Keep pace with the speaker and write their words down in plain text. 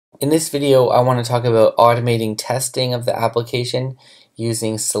In this video, I want to talk about automating testing of the application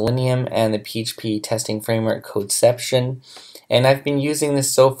using Selenium and the PHP testing framework Codeception. And I've been using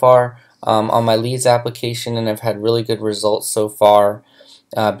this so far on my Leads application, and I've had really good results so far.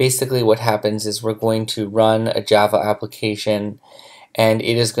 Basically what happens is we're going to run a Java application, and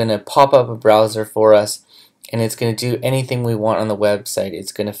it is going to pop up a browser for us, and it's going to do anything we want on the website.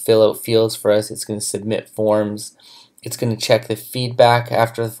 It's going to fill out fields for us, it's going to submit forms, it's going to check the feedback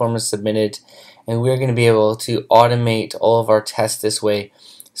after the form is submitted, and we're going to be able to automate all of our tests this way,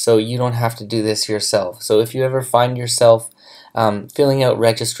 so you don't have to do this yourself. So if you ever find yourself filling out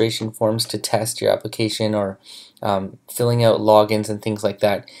registration forms to test your application, or filling out logins and things like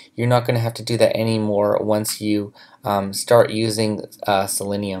that, you're not going to have to do that anymore once you start using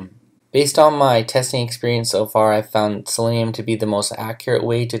Selenium. Based on my testing experience so far, I've found Selenium to be the most accurate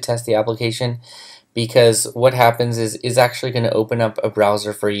way to test the application, because what happens is it's actually going to open up a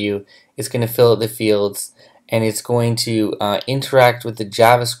browser for you. It's going to fill out the fields, and it's going to interact with the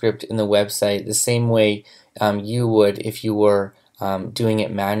JavaScript in the website the same way you would if you were doing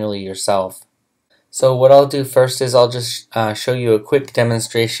it manually yourself. So what I'll do first is I'll just show you a quick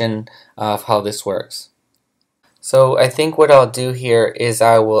demonstration of how this works. So I think what I'll do here is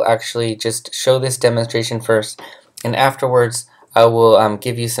I will actually just show this demonstration first, and afterwards I will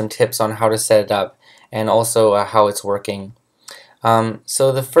give you some tips on how to set it up and also how it's working.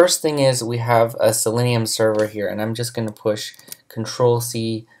 So the first thing is we have a Selenium server here, and I'm just going to push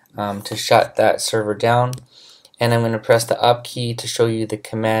Control-C to shut that server down, and I'm going to press the up key to show you the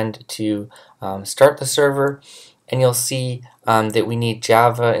command to start the server, and you'll see that we need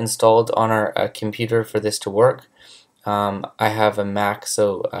Java installed on our computer for this to work. I have a Mac,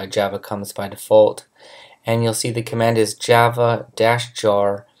 so Java comes by default, and you'll see the command is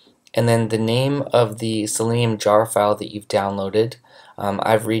java-jar, and then the name of the Selenium jar file that you've downloaded.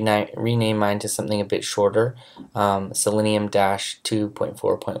 I've renamed mine to something a bit shorter,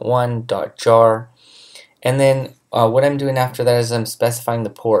 Selenium-2.4.1.jar, and then what I'm doing after that is I'm specifying the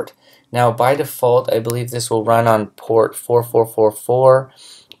port. Now by default I believe this will run on port 4444,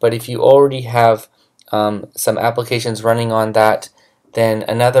 but if you already have some applications running on that, then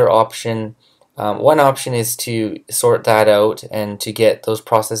another option, one option is to sort that out and to get those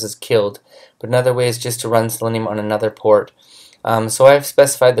processes killed, but another way is just to run Selenium on another port. So I've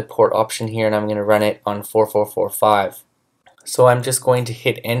specified the port option here, and I'm going to run it on 4445. So I'm just going to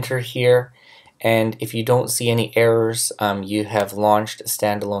hit enter here, and if you don't see any errors, you have launched a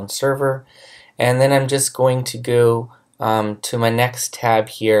standalone server. And then I'm just going to go to my next tab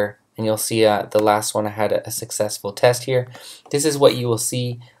here, and you'll see the last one I had a successful test here. This is what you will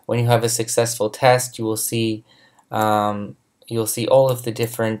see when you have a successful test. You will see all of the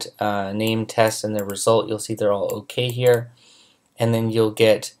different named tests and the result. You'll see they're all okay here, and then you'll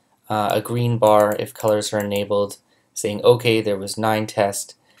get a green bar if colors are enabled saying okay, there was 9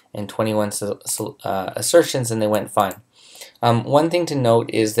 tests and 21 assertions and they went fine. One thing to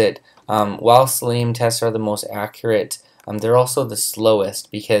note is that while Selenium tests are the most accurate, they're also the slowest,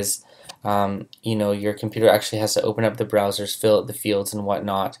 because your computer actually has to open up the browsers, fill out the fields and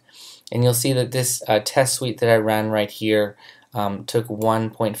whatnot. And you'll see that this test suite that I ran right here took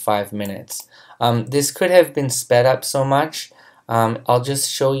 1.5 minutes. This could have been sped up so much. I'll just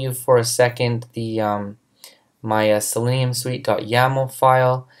show you for a second the my Selenium suite.yaml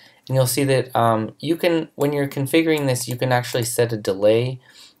file, and you'll see that you can, when you're configuring this, you can actually set a delay.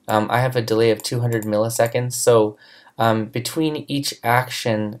 I have a delay of 200 milliseconds, so between each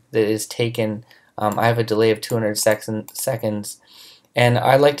action that is taken, I have a delay of 200 seconds, and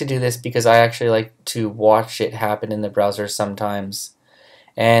I like to do this because I actually like to watch it happen in the browser sometimes.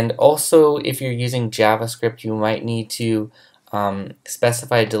 And also, if you're using JavaScript, you might need to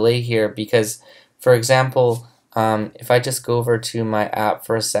specify a delay here, because, for example, if I just go over to my app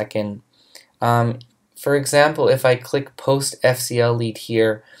for a second, for example, if I click post FCL lead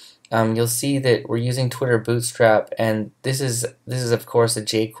here, you'll see that we're using Twitter Bootstrap, and this is of course a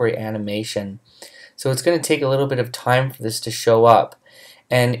jQuery animation. So it's going to take a little bit of time for this to show up.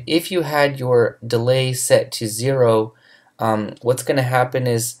 And if you had your delay set to 0, what's going to happen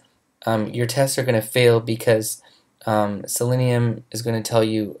is your tests are going to fail, because Selenium is going to tell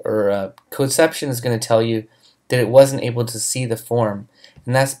you, or Codeception is going to tell you that it wasn't able to see the form,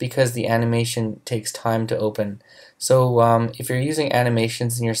 and that's because the animation takes time to open. So if you're using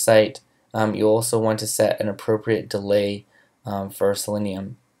animations in your site, you also want to set an appropriate delay for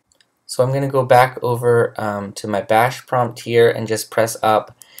Selenium. So I'm going to go back over to my bash prompt here and just press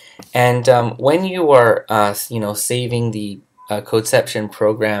up. And when you are saving the Codeception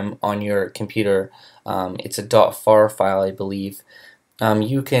program on your computer, it's a .far file, I believe.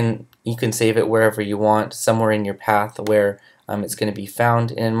 you can save it wherever you want, somewhere in your path where it's going to be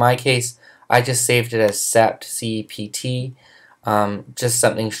found. And in my case, I just saved it as cept, C-E-P-T, just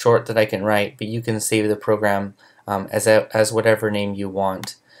something short that I can write, but you can save the program as whatever name you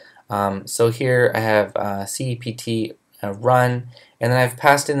want. So here I have CEPT run, and then I've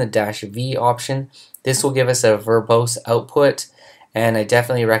passed in the -v option. This will give us a verbose output, and I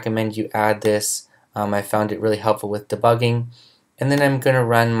definitely recommend you add this. I found it really helpful with debugging. And then I'm going to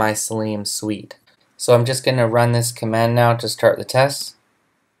run my Selenium suite. So I'm just going to run this command now to start the test.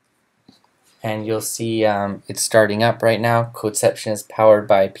 And you'll see it's starting up right now. Codeception is powered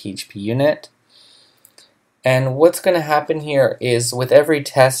by PHP Unit. And what's going to happen here is with every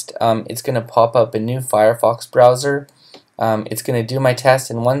test, it's going to pop up a new Firefox browser. It's going to do my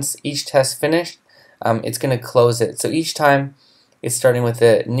test, and once each test finished, it's going to close it. So each time it's starting with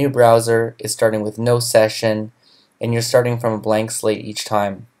a new browser, it's starting with no session, and you're starting from a blank slate each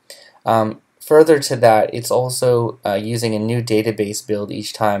time. Further to that, it's also using a new database build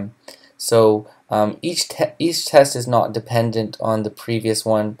each time. So each test is not dependent on the previous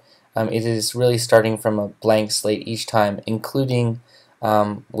one. It is really starting from a blank slate each time, including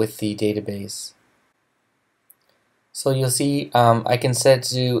with the database. So you'll see I can set it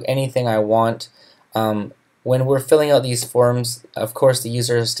to do anything I want. When we're filling out these forms, of course the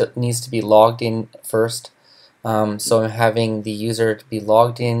user needs to be logged in first. So I'm having the user to be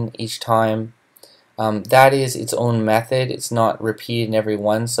logged in each time. That is its own method. It's not repeated in every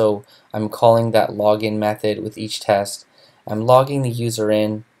one, so I'm calling that login method with each test. I'm logging the user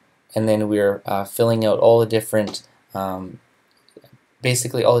in, and then we're filling out all the different,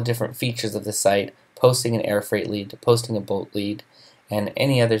 basically all the different features of the site, posting an air freight lead, posting a boat lead, and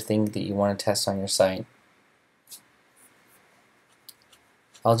any other thing that you want to test on your site.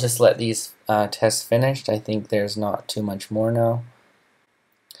 I'll just let these tests finished. I think there's not too much more now.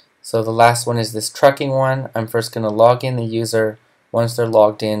 So the last one is this trucking one. I'm first going to log in the user. Once they're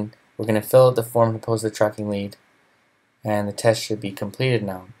logged in, we're going to fill out the form to post the trucking lead, and the test should be completed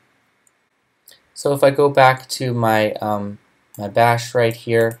now. So if I go back to my my bash right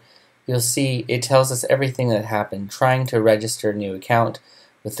here, you'll see it tells us everything that happened. Trying to register a new account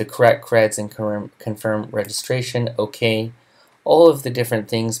with the correct creds and confirm registration, okay. All of the different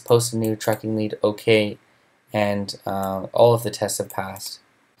things, post a new trucking lead, okay, and all of the tests have passed.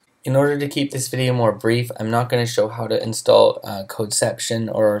 In order to keep this video more brief, I'm not going to show how to install Codeception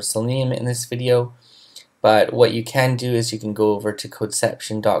or Selenium in this video, but what you can do is you can go over to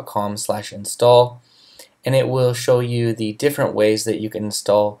codeception.com/install, and it will show you the different ways that you can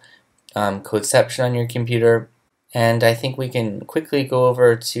install Codeception on your computer. And I think we can quickly go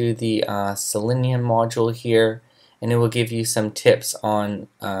over to the Selenium module here, and it will give you some tips on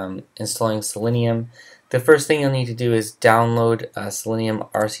installing Selenium. The first thing you'll need to do is download Selenium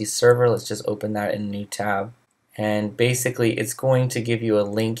RC server. Let's just open that in a new tab. And basically it's going to give you a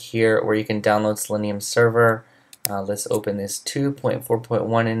link here where you can download Selenium server. Let's open this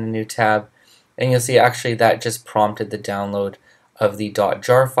 2.4.1 in a new tab. And you'll see actually that just prompted the download of the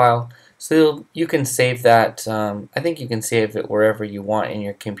 .jar file. So you can save that. I think you can save it wherever you want in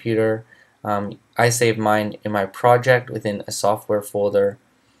your computer. I save mine in my project within a software folder.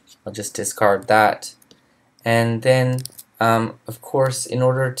 I'll just discard that. And then, of course, in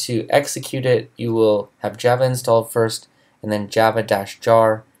order to execute it, you will have Java installed first, and then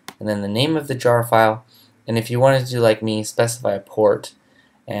java-jar, and then the name of the jar file. And if you wanted to do like me, specify a port.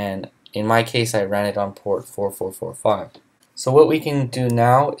 And in my case, I ran it on port 4445. So what we can do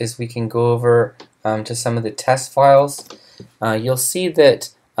now is we can go over to some of the test files. You'll see that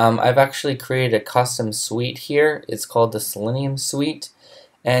I've actually created a custom suite here. It's called the Selenium suite.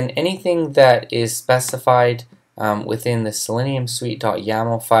 And anything that is specified within the Selenium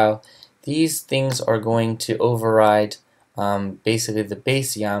suite.yaml file, these things are going to override basically the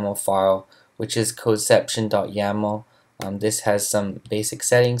base YAML file, which is codeception.yaml. This has some basic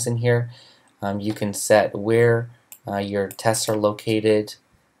settings in here. You can set where your tests are located,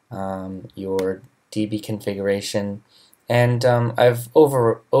 your DB configuration, and I've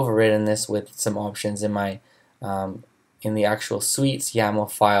overridden this with some options in my in the actual suite's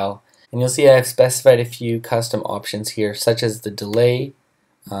YAML file. And you'll see I've specified a few custom options here, such as the delay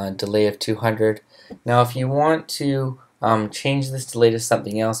of 200. Now if you want to change this delay to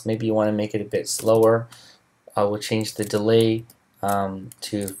something else, maybe you want to make it a bit slower, we'll change the delay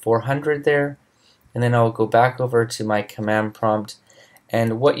to 400 there, and then I'll go back over to my command prompt,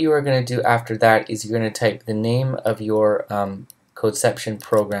 and what you are going to do after that is you're going to type the name of your Codeception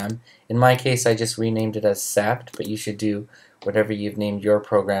program. In my case, I just renamed it as cept, but you should do whatever you've named your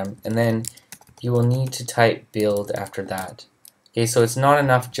program. And then you will need to type build after that. Okay, so it's not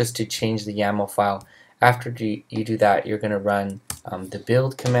enough just to change the YAML file. After you do that, you're going to run the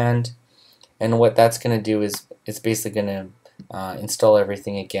build command, and what that's going to do is it's basically going to install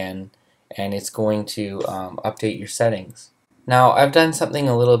everything again, and it's going to update your settings. Now I've done something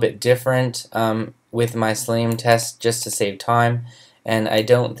a little bit different with my Selenium test just to save time, and I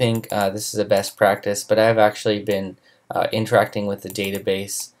don't think this is a best practice, but I've actually been interacting with the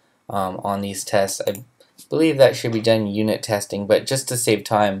database on these tests. I believe that should be done unit testing, but just to save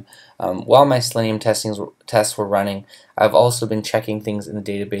time, while my Selenium tests were running, I've also been checking things in the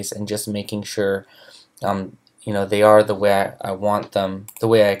database and just making sure they are the way I want them, the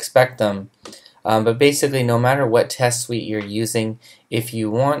way I expect them. But basically, no matter what test suite you're using, if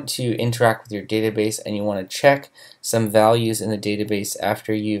you want to interact with your database and you want to check some values in the database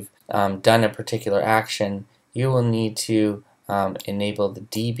after you've done a particular action, you will need to enable the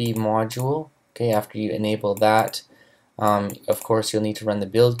DB module. Okay, after you enable that, of course, you'll need to run the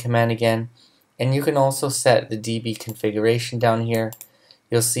build command again. And you can also set the DB configuration down here.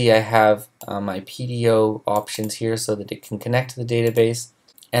 You'll see I have my PDO options here so that it can connect to the database.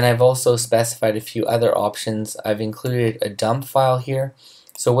 And I've also specified a few other options. I've included a dump file here.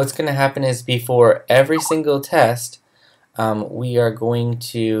 So what's going to happen is before every single test, we are going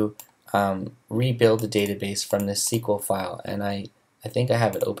to rebuild the database from this SQL file. And I think I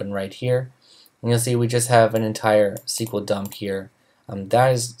have it open right here. And you'll see we just have an entire SQL dump here. So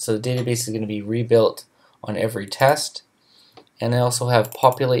the database is going to be rebuilt on every test. And I also have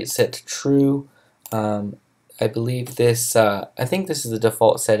populate set to true. I believe this, I think this is the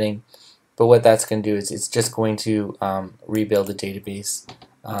default setting, but what that's going to do is it's just going to rebuild the database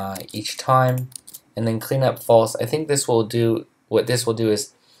each time, and then clean up false. I think this will do, what this will do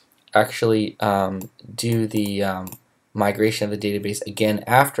is actually do the migration of the database again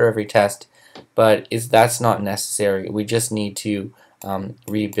after every test, but that's not necessary. We just need to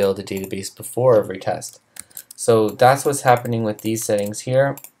rebuild the database before every test. So that's what's happening with these settings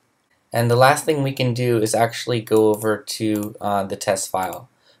here. And the last thing we can do is actually go over to the test file.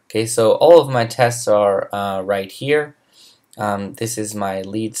 Okay, so all of my tests are right here. This is my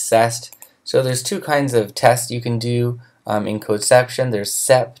lead test. So there's two kinds of tests you can do in Codeception. There's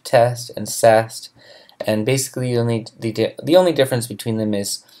SEP test and SEST. And basically the only difference between them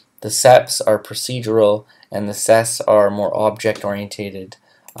is the SEPs are procedural and the SEST are more object oriented.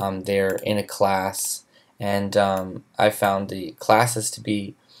 They're in a class, and I found the classes to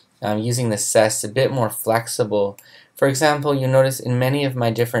be using the SEST a bit more flexible. For example, you notice in many of my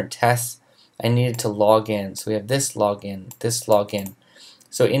different tests I needed to log in. So we have this login, this login.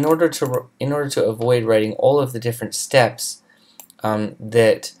 So in order to avoid writing all of the different steps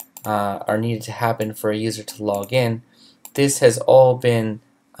that are needed to happen for a user to log in, this has all been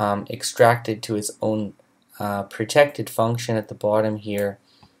extracted to its own protected function at the bottom here.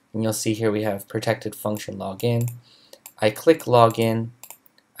 And you'll see here we have protected function login. I click login.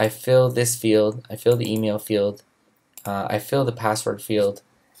 I fill this field, I fill the email field, I fill the password field,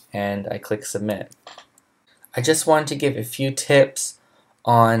 and I click submit. I just wanted to give a few tips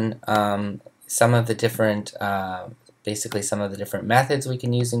on some of the different, basically some of the different methods we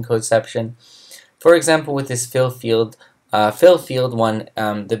can use in Codeception. For example, with this fill field one,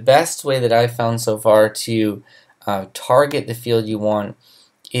 the best way that I've found so far to target the field you want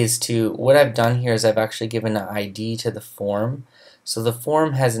is what I've done here is I've actually given an ID to the form. So the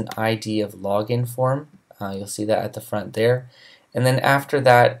form has an ID of login form. You'll see that at the front there. And then after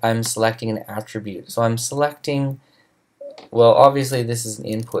that, I'm selecting an attribute. So I'm selecting, well, obviously this is an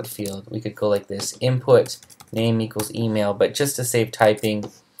input field. We could go like this, input name equals email, but just to save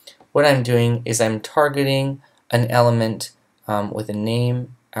typing, what I'm doing is I'm targeting an element with a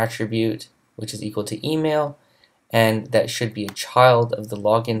name attribute, which is equal to email, and that should be a child of the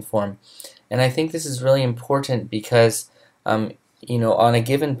login form. And I think this is really important because on a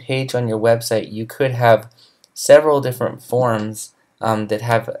given page on your website, you could have several different forms that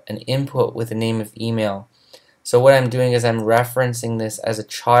have an input with a name of email. So what I'm doing is I'm referencing this as a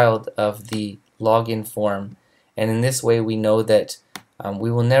child of the login form, and in this way we know that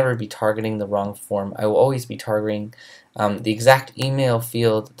we will never be targeting the wrong form. I will always be targeting the exact email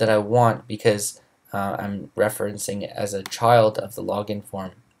field that I want because I'm referencing it as a child of the login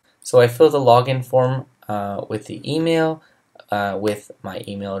form. So I fill the login form with the email, with my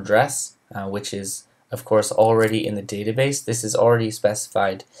email address, which is of course already in the database. This is already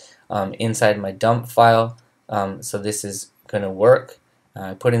specified inside my dump file, so this is going to work.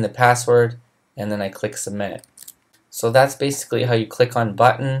 I put in the password and then I click submit. So that's basically how you click on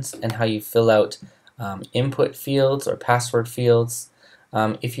buttons and how you fill out input fields or password fields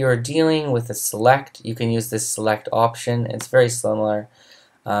If you're dealing with a select, you can use this select option. It's very similar.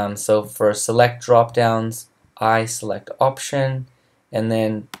 So for select dropdowns, I select option, and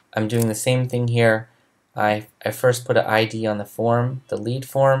then I'm doing the same thing here. I first put an ID on the form, the lead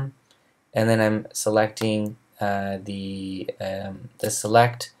form, and then I'm selecting the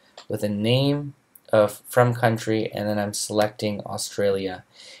select with a name of from country, and then I'm selecting Australia.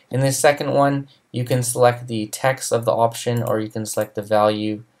 In this second one, you can select the text of the option, or you can select the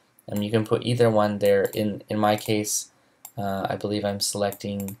value, and you can put either one there. In my case, I believe I'm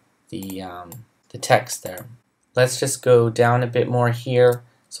selecting the text there. Let's just go down a bit more here.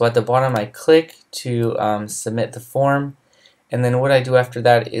 So at the bottom, I click to submit the form, and then what I do after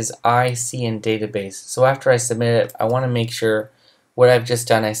that is I see in database. So after I submit it, I want to make sure what I've just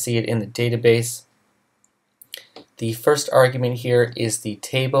done, I see it in the database. The first argument here is the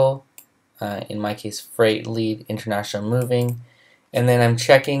table, in my case freight lead international moving, and then I'm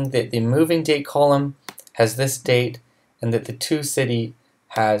checking that the moving date column has this date and that the to city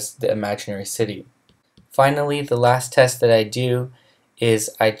has the imaginary city. Finally, the last test that I do is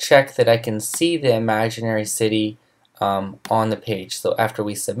I check that I can see the imaginary city on the page. So after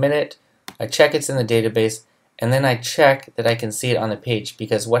we submit it, I check it's in the database, and then I check that I can see it on the page,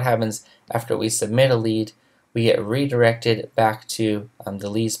 because what happens after we submit a lead, we get redirected back to the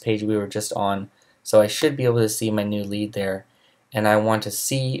leads page we were just on. So I should be able to see my new lead there, and I want to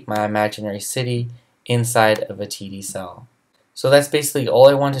see my imaginary city inside of a TD cell. So that's basically all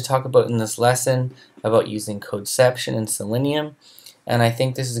I want to talk about in this lesson about using Codeception and Selenium, and I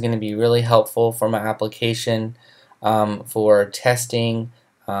think this is going to be really helpful for my application for testing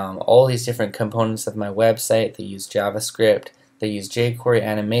all these different components of my website. They use JavaScript, they use jQuery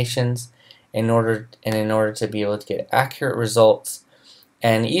animations in order to be able to get accurate results.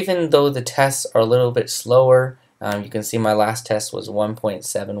 And even though the tests are a little bit slower, you can see my last test was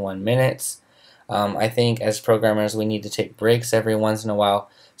 1.71 minutes. I think as programmers we need to take breaks every once in a while,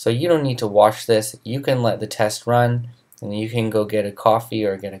 so you don't need to watch this. You can let the test run, and you can go get a coffee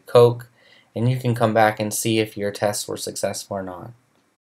or get a Coke, and you can come back and see if your tests were successful or not.